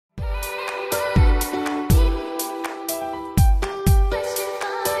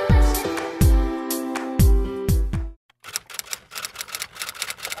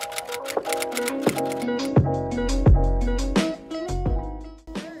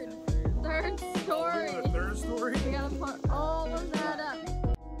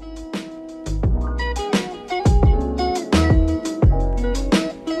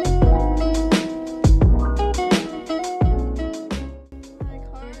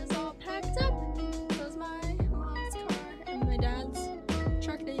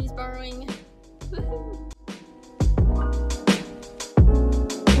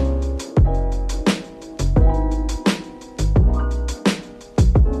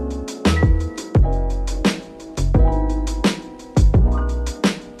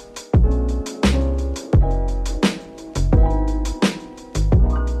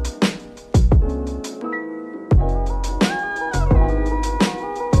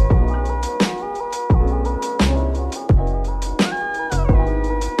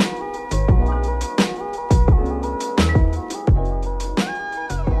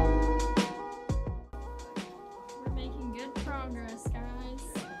guys.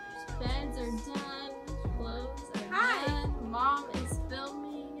 Beds are done. Clothes are done. Mom is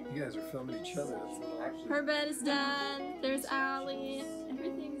filming. You guys are filming each other. Her bed is done. There's Allie.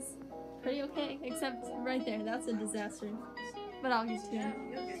 Everything's pretty okay, except right there. That's a disaster. But I'll get to it.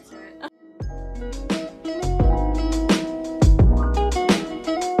 You'll get to it.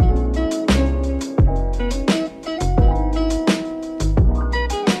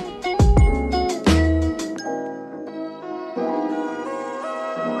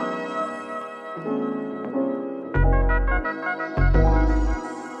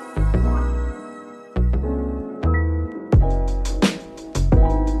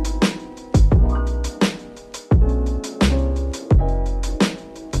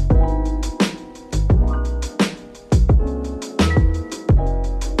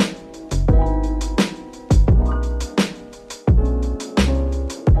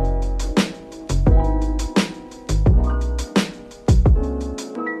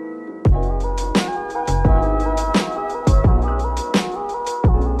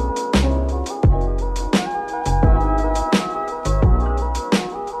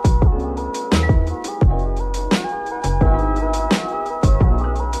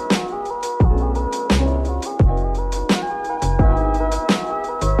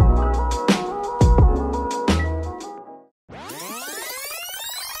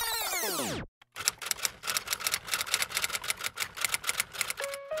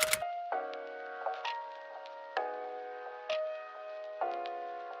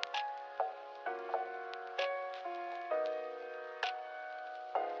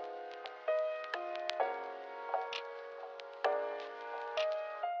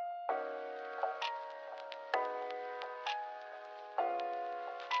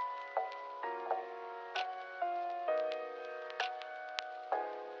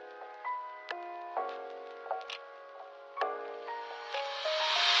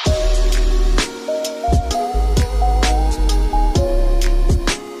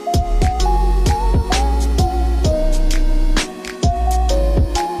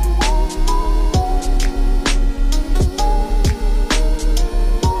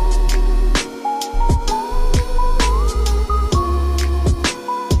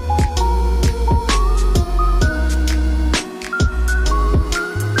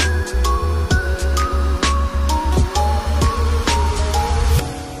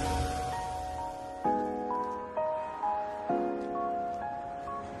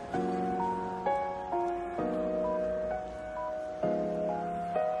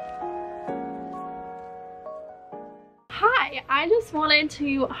 Hi, I just wanted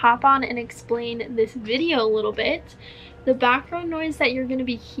to hop on and explain this video a little bit. The background noise that you're going to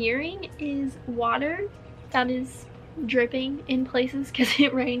be hearing is water that is dripping in places because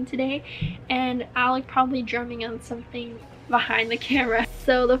it rained today, and Alec probably drumming on something behind the camera.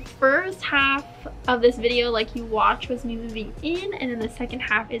 So the first half of this video, like you watch, was me moving in, and then the second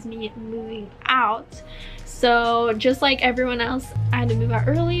half is me moving out. So just like everyone else, I had to move out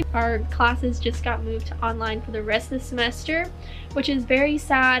early. Our classes just got moved to online for the rest of the semester, which is very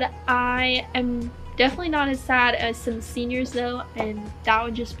sad. I am definitely not as sad as some seniors though, and that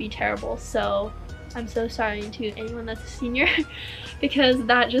would just be terrible. So I'm so sorry to anyone that's a senior because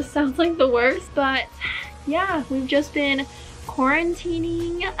that just sounds like the worst. But yeah, we've just been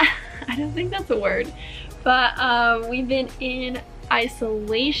quarantining. I don't think that's a word, but we've been in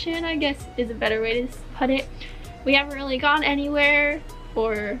isolation, I guess is a better way to put it. We haven't really gone anywhere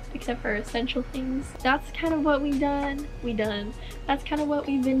except for essential things. That's kind of what we've done. That's kind of what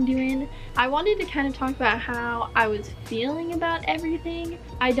we've been doing. I wanted to kind of talk about how I was feeling about everything.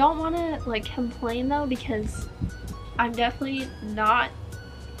 I don't want to like complain though, because I'm definitely not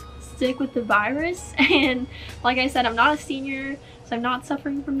sick with the virus, and like I said, I'm not a senior, so I'm not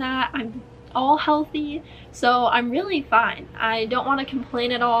suffering from that. I'm all healthy, so I'm really fine. I don't want to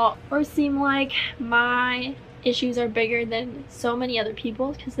complain at all or seem like my issues are bigger than so many other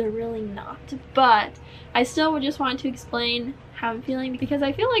people's, because they're really not. But I still would just want to explain how I'm feeling, because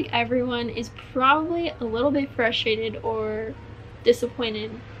I feel like everyone is probably a little bit frustrated or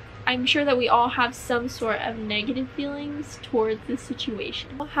disappointed. I'm sure that we all have some sort of negative feelings towards this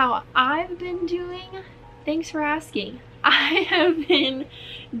situation. How I've been doing, thanks for asking. I have been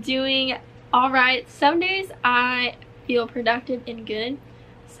doing alright. Some days I feel productive and good.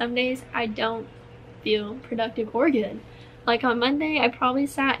 Some days I don't feel productive or good. Like on Monday, I probably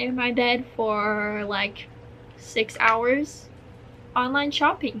sat in my bed for like 6 hours online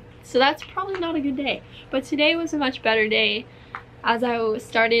shopping. So that's probably not a good day. But today was a much better day, as I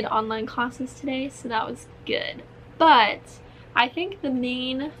started online classes today, so that was good. But I think the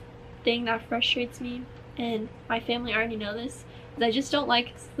main thing that frustrates me, and my family already know this, because I just don't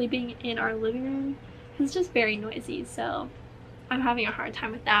like sleeping in our living room. It's just very noisy, so I'm having a hard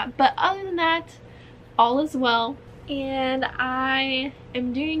time with that. But other than that, all is well, and I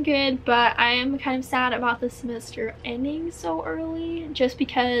am doing good, but I am kind of sad about the semester ending so early, just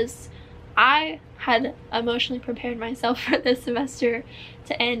because I had emotionally prepared myself for this semester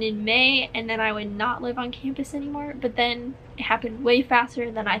to end in May, and then I would not live on campus anymore. But then it happened way faster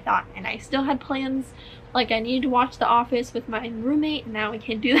than I thought, and I still had plans. Like, I needed to watch The Office with my roommate, and now we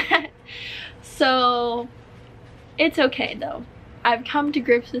can't do that. So it's okay though. I've come to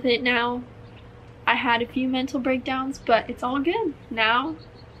grips with it now. I had a few mental breakdowns, but it's all good now.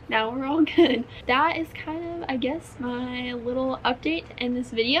 Now we're all good. That is kind of, I guess, my little update in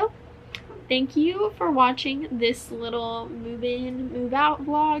this video. Thank you for watching this little move-in, move-out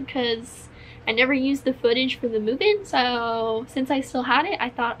vlog, because I never used the footage for the move-in, so since I still had it, I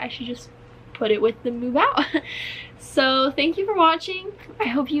thought I should just put it with the move-out. So thank you for watching. I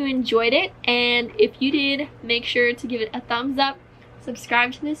hope you enjoyed it, and if you did, make sure to give it a thumbs up,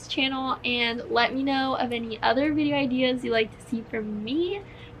 subscribe to this channel, and let me know of any other video ideas you'd like to see from me,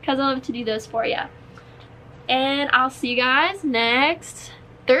 because I love to do those for you. And I'll see you guys next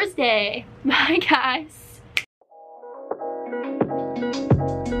Thursday. Bye, guys.